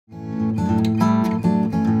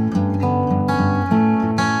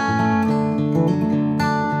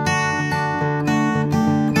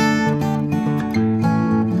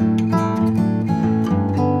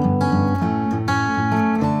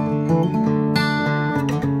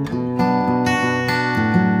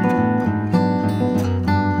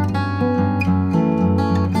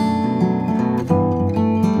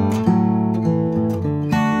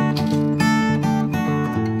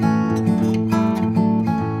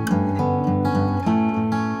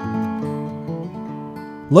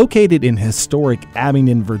Located in historic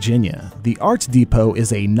Abingdon, Virginia, the Arts Depot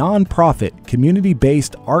is a non-profit,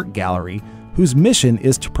 community-based art gallery whose mission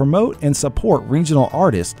is to promote and support regional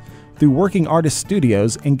artists through working artist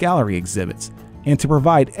studios and gallery exhibits, and to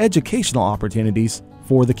provide educational opportunities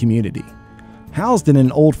for the community. Housed in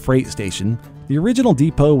an old freight station, the original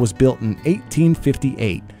depot was built in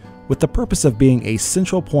 1858 with the purpose of being a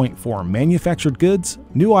central point for manufactured goods,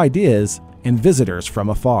 new ideas, and visitors from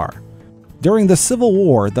afar. During the Civil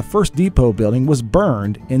War, the first depot building was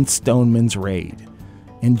burned in Stoneman's raid.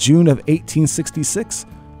 In June of 1866,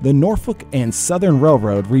 the Norfolk and Southern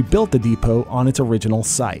Railroad rebuilt the depot on its original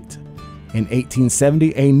site. In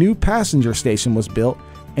 1870, a new passenger station was built,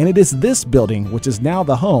 and it is this building which is now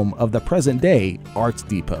the home of the present-day Arts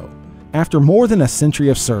Depot. After more than a century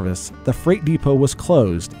of service, the freight depot was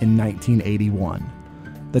closed in 1981.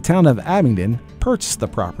 The town of Abingdon purchased the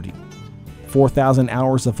property. 4,000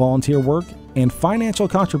 hours of volunteer work and financial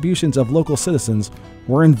contributions of local citizens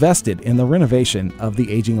were invested in the renovation of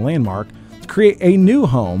the aging landmark to create a new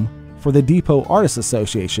home for the Depot Artists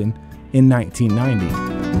Association in 1990.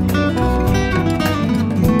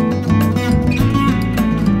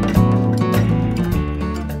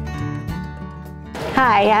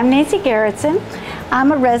 Hi, I'm Nancy Garrettson.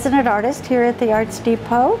 I'm a resident artist here at the Arts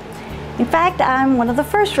Depot. In fact, I'm one of the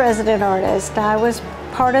first resident artists. I was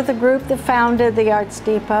part of the group that founded the Arts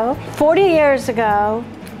Depot. 40 years ago,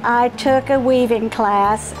 I took a weaving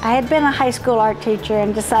class. I had been a high school art teacher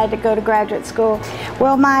and decided to go to graduate school.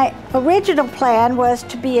 Well, my original plan was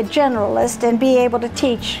to be a generalist and be able to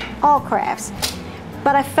teach all crafts.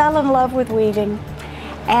 But I fell in love with weaving.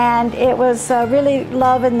 And it was really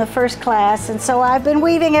love in the first class, and so I've been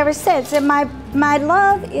weaving ever since. And my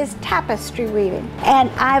love is tapestry weaving. And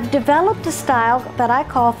I've developed a style that I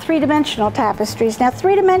call three-dimensional tapestries. Now,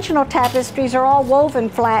 three-dimensional tapestries are all woven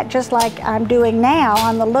flat, just like I'm doing now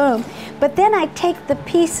on the loom. But then I take the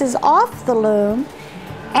pieces off the loom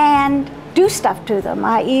and do stuff to them.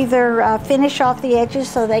 I either finish off the edges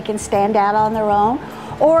so they can stand out on their own,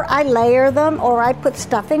 or I layer them, or I put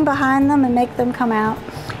stuffing behind them and make them come out.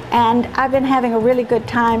 And I've been having a really good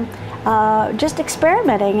time just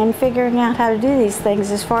experimenting and figuring out how to do these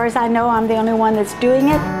things. As far as I know, I'm the only one that's doing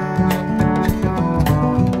it.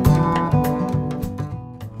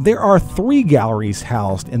 There are 3 galleries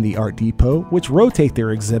housed in the Art Depot which rotate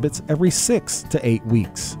their exhibits every 6 to 8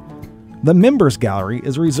 weeks. The Members Gallery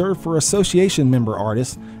is reserved for association member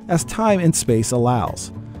artists as time and space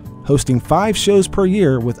allows. Hosting 5 shows per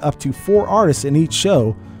year with up to 4 artists in each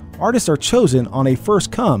show, artists are chosen on a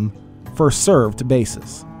first-come, first-served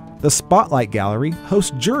basis. The Spotlight Gallery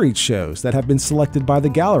hosts juried shows that have been selected by the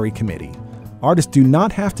gallery committee. Artists do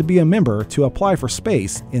not have to be a member to apply for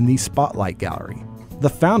space in the Spotlight Gallery. The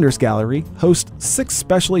Founders Gallery hosts 6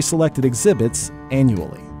 specially selected exhibits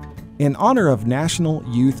annually. In honor of National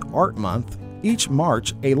Youth Art Month, each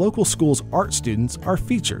March, a local school's art students are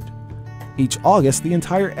featured. Each August, the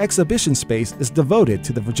entire exhibition space is devoted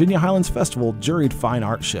to the Virginia Highlands Festival Juried Fine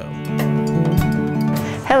Art Show.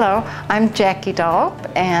 Hello, I'm Jackie Dahlp,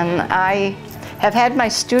 and I have had my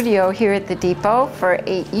studio here at the Depot for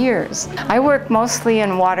 8 years. I work mostly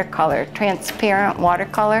in watercolor, transparent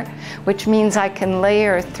watercolor, which means I can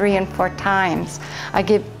layer 3 and 4 times. I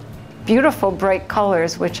get beautiful bright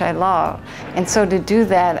colors, which I love, and so to do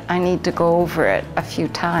that, I need to go over it a few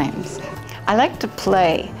times. I like to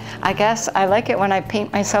play. I guess I like it when I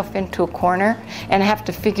paint myself into a corner and have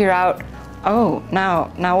to figure out, oh,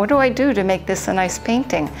 now what do I do to make this a nice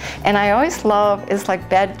painting? And I always love, it's like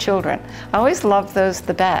bad children, I always love those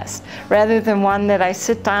the best, rather than one that I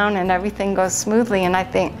sit down and everything goes smoothly and I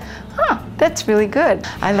think, huh, that's really good.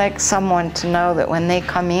 I like someone to know that when they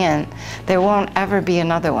come in, there won't ever be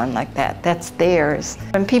another one like that. That's theirs.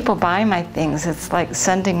 When people buy my things, it's like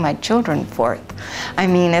sending my children forth. I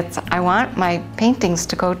mean, I want my paintings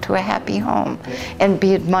to go to a happy home and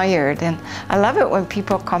be admired. And I love it when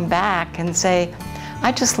people come back and say,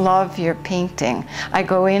 I just love your painting. I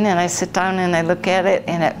go in and I sit down and I look at it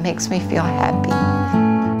and it makes me feel happy.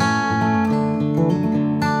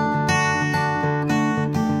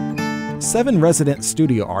 Seven resident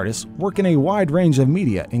studio artists work in a wide range of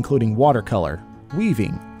media, including watercolor,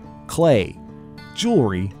 weaving, clay,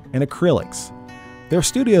 jewelry, and acrylics. Their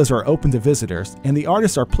studios are open to visitors, and the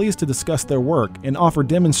artists are pleased to discuss their work and offer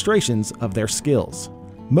demonstrations of their skills.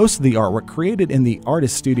 Most of the artwork created in the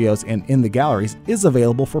artist studios and in the galleries is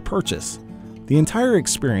available for purchase. The entire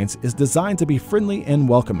experience is designed to be friendly and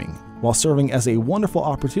welcoming, while serving as a wonderful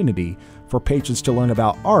opportunity for patrons to learn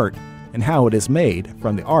about art and how it is made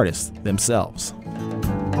from the artists themselves.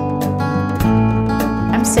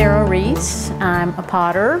 I'm Sarah Reese. I'm a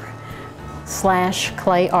potter,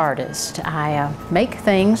 clay artist. I make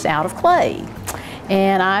things out of clay.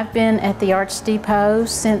 And I've been at the Arts Depot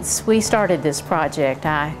since we started this project.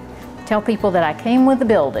 I tell people that I came with the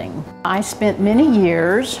building. I spent many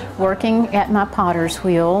years working at my potter's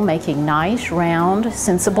wheel, making nice, round,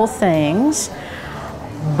 sensible things.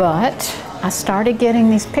 But I started getting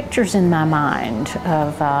these pictures in my mind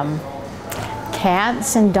of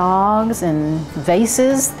cats and dogs and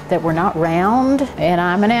vases that were not round. And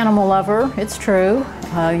I'm an animal lover, it's true.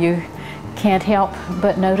 You can't help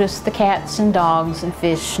but notice the cats and dogs and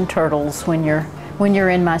fish and turtles when you're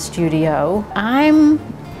in my studio. I'm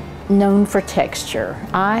known for texture.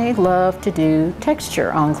 I love to do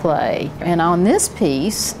texture on clay. And on this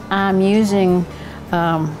piece, I'm using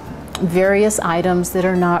various items that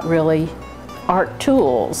are not really art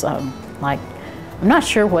tools. Like, I'm not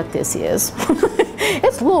sure what this is.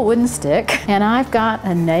 It's a little wooden stick. And I've got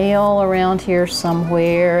a nail around here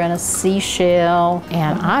somewhere and a seashell.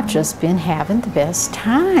 And I've just been having the best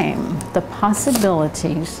time. The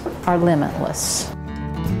possibilities are limitless.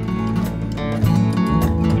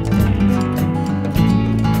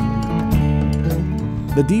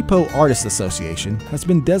 The Depot Artists Association has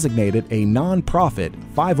been designated a non-profit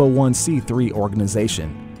 501c3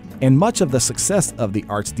 organization, and much of the success of the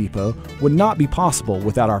Arts Depot would not be possible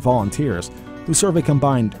without our volunteers, who serve a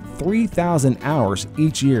combined 3,000 hours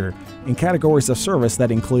each year in categories of service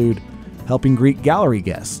that include helping greet gallery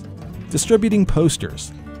guests, distributing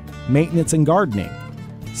posters, maintenance and gardening,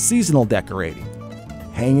 seasonal decorating,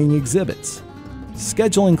 hanging exhibits,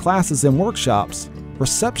 scheduling classes and workshops,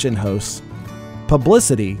 reception hosts,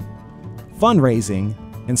 publicity, fundraising,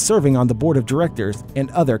 and serving on the board of directors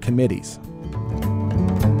and other committees.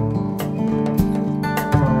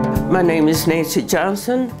 My name is Nancy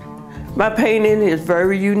Johnson. My painting is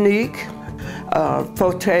very unique.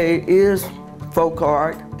 Forte is folk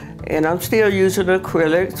art, and I'm still using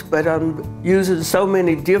acrylics, but I'm using so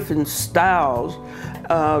many different styles,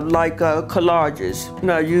 like collages.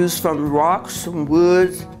 I use from rocks, from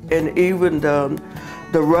woods, and even the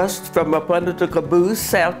rust from up under the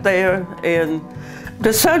caboose out there. And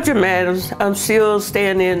the subject matters, I'm still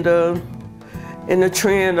staying in the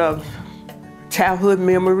trend of childhood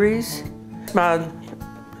memories. My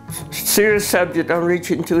serious subject I'm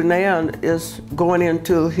reaching to now is going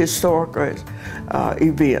into historical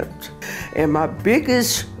events. And my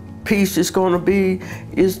biggest piece is going to be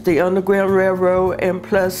the Underground Railroad and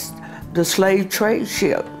plus the slave trade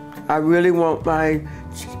ship. I really want my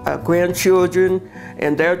grandchildren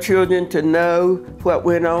and their children to know what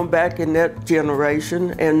went on back in that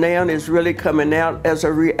generation, and now it's really coming out as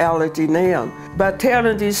a reality now. By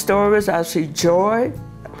telling these stories, I see joy,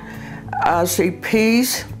 I see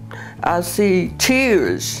peace, I see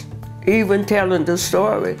tears, even telling the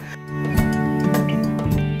story.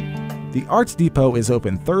 The Arts Depot is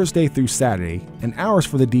open Thursday through Saturday, and hours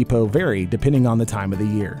for the depot vary depending on the time of the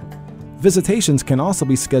year. Visitations can also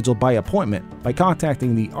be scheduled by appointment by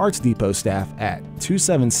contacting the Arts Depot staff at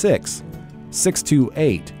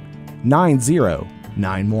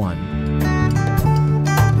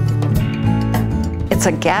 276-628-9091. It's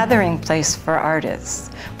a gathering place for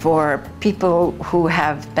artists, for people who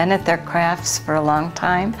have been at their crafts for a long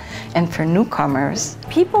time, and for newcomers.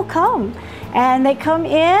 People come, and they come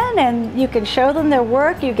in and you can show them their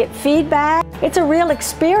work, you get feedback. It's a real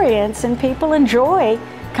experience, and people enjoy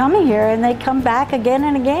coming here, and they come back again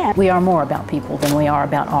and again. We are more about people than we are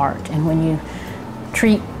about art, and when you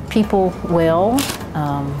treat people well,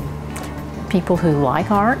 people who like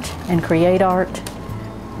art and create art,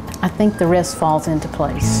 I think the rest falls into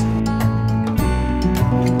place.